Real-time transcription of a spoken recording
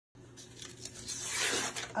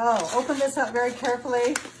Oh, open this up very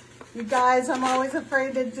carefully. You guys, I'm always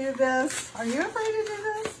afraid to do this. Are you afraid to do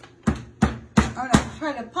this? I'm gonna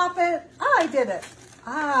try to pop it. Oh, I did it.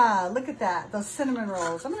 Ah, look at that, those cinnamon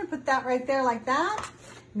rolls. I'm gonna put that right there like that.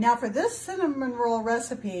 Now for this cinnamon roll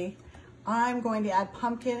recipe, I'm going to add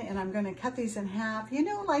pumpkin and I'm gonna cut these in half. You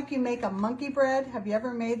know, like you make a monkey bread. Have you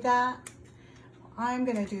ever made that? I'm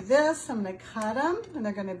gonna do this. I'm gonna cut them and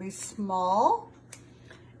they're gonna be small.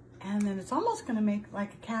 And then it's almost gonna make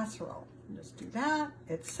like a casserole. Just do that.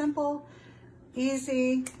 It's simple,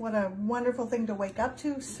 easy. What a wonderful thing to wake up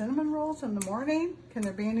to. Cinnamon rolls in the morning. Can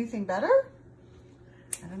there be anything better?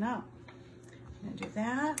 I don't know. I'm gonna do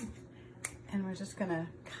that. And we're just gonna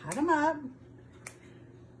cut them up.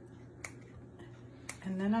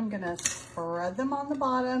 And then I'm gonna spread them on the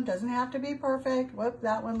bottom. Doesn't have to be perfect. Whoop,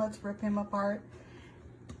 that one, let's rip him apart.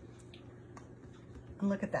 And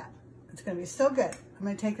look at that. It's gonna be so good. I'm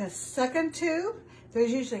gonna take the second tube.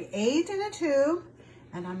 There's usually 8 in a tube.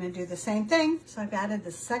 And I'm gonna do the same thing. So I've added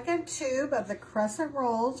the second tube of the crescent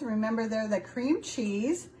rolls. Remember, they're the cream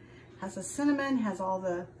cheese. Has the cinnamon, has all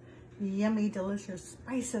the yummy, delicious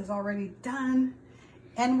spices already done.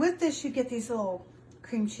 And with this, you get these little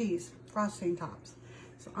cream cheese frosting tops.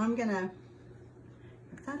 So I'm gonna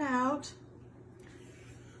get that out.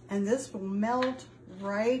 And this will melt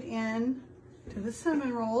right in to the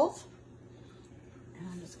cinnamon rolls. And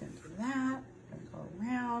I'm just gonna do that. I'm gonna go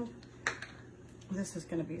around. This is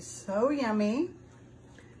gonna be so yummy.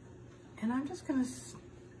 And I'm just gonna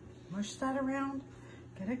smush that around,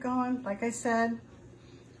 get it going. Like I said,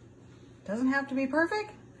 doesn't have to be perfect.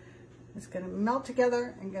 It's gonna melt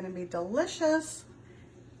together and gonna be delicious.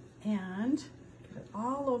 And get it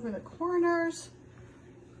all over the corners.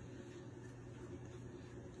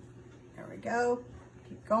 There we go.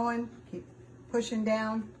 Keep going, keep pushing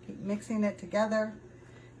down, keep mixing it together.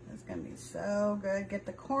 It's gonna be so good. Get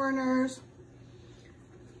the corners.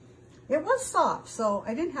 It was soft, so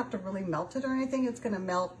I didn't have to really melt it or anything. It's gonna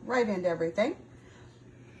melt right into everything.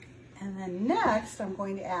 And then next, I'm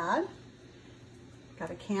going to add,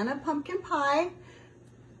 got a can of pumpkin pie,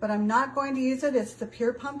 but I'm not going to use it. It's the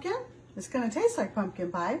pure pumpkin. It's gonna taste like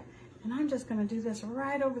pumpkin pie. And I'm just gonna do this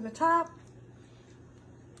right over the top.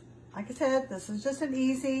 Like I said, this is just an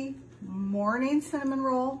easy morning cinnamon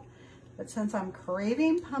roll. But since I'm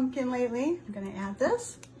craving pumpkin lately, I'm gonna add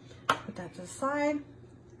this, put that to the side.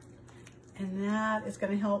 And that is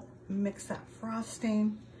gonna help mix that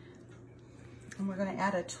frosting. And we're gonna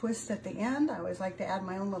add a twist at the end. I always like to add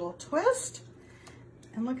my own little twist.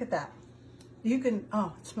 And look at that. You can,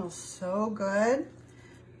 oh, it smells so good.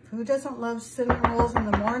 Who doesn't love cinnamon rolls in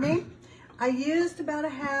the morning? I used about a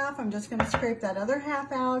half. I'm just gonna scrape that other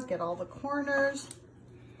half out, get all the corners.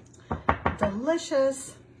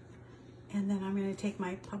 Delicious. And then I'm gonna take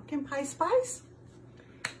my pumpkin pie spice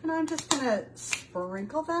and I'm just gonna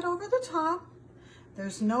sprinkle that over the top.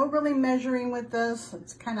 There's no really measuring with this.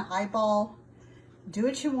 It's kind of eyeball. Do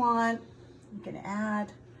what you want. You can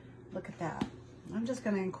add, look at that. I'm just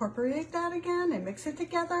gonna incorporate that again and mix it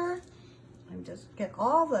together and just get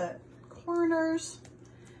all the corners.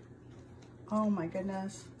 Oh my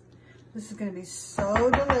goodness. This is gonna be so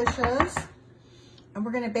delicious. And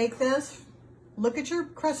we're gonna bake this. Look at your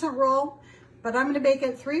crescent roll, but I'm gonna bake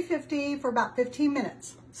it 350 for about 15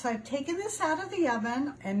 minutes. So I've taken this out of the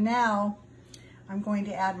oven and now I'm going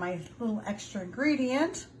to add my little extra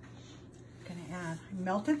ingredient. I'm gonna add, I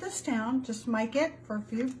melted this down, just mic it for a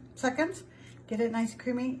few seconds, get it nice and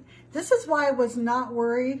creamy. This is why I was not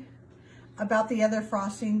worried about the other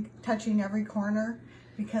frosting touching every corner,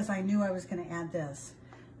 because I knew I was gonna add this.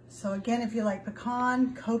 So again, if you like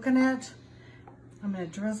pecan, coconut, I'm gonna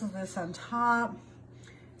drizzle this on top,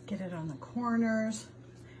 get it on the corners,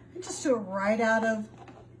 and just do it right out of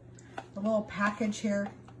the little package here.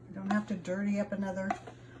 You don't have to dirty up another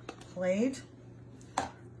plate.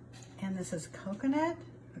 And this is coconut,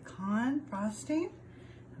 pecan frosting.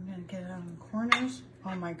 I'm gonna get it on the corners.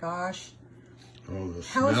 Oh my gosh. Oh, the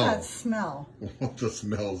smell. How is that smell? The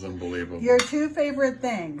smell's unbelievable. Your two favorite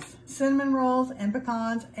things, cinnamon rolls and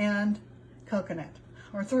pecans and coconut,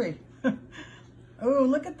 or 3. Oh,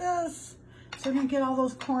 look at this. So we're gonna get all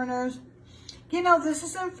those corners. You know, this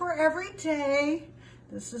isn't for every day.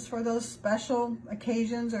 This is for those special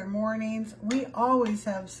occasions or mornings. We always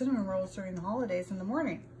have cinnamon rolls during the holidays in the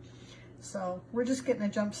morning. So we're just getting a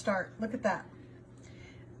jump start. Look at that.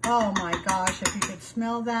 Oh my gosh, if you could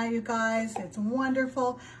smell that, you guys, it's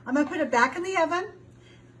wonderful. I'm gonna put it back in the oven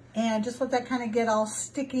and just let that kind of get all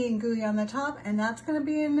sticky and gooey on the top. And that's gonna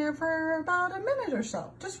be in there for about a minute or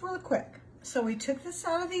so, just real quick. So we took this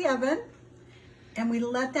out of the oven And we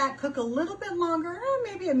let that cook a little bit longer,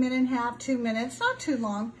 maybe a minute and a half, 2 minutes, not too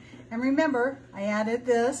long. And remember, I added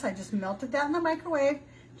this, I just melted that in the microwave,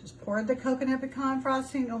 just poured the coconut pecan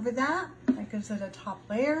frosting over that. That gives it a top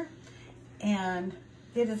layer. And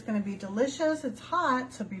it is gonna be delicious. It's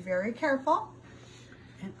hot, so be very careful.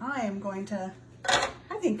 And I am going to,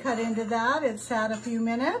 I think, cut into that. It's sat a few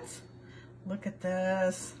minutes. Look at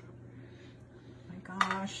this. Oh my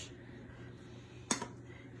gosh.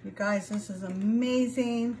 You guys, this is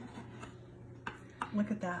amazing. Look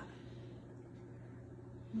at that.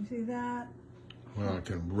 You see that? Well, I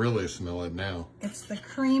can really smell it now. It's the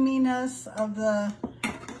creaminess of the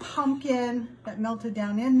pumpkin that melted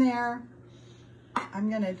down in there. I'm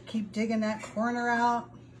gonna keep digging that corner out.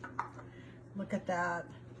 Look at that.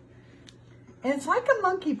 And it's like a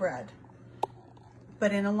monkey bread,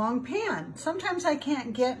 but in a long pan. Sometimes I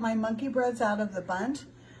can't get my monkey breads out of the bundt.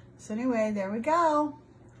 So anyway, there we go.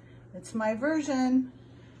 It's my version.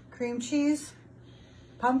 Cream cheese,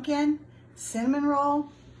 pumpkin, cinnamon roll,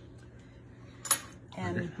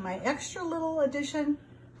 and my extra little addition,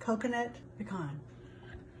 coconut pecan.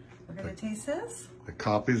 We're gonna taste this. The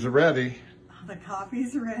coffees are ready. The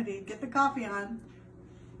coffee's ready. Get the coffee on.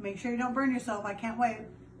 Make sure you don't burn yourself. I can't wait.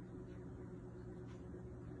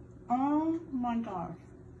 Oh my gosh.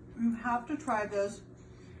 You have to try this.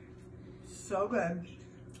 So good.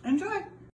 Enjoy.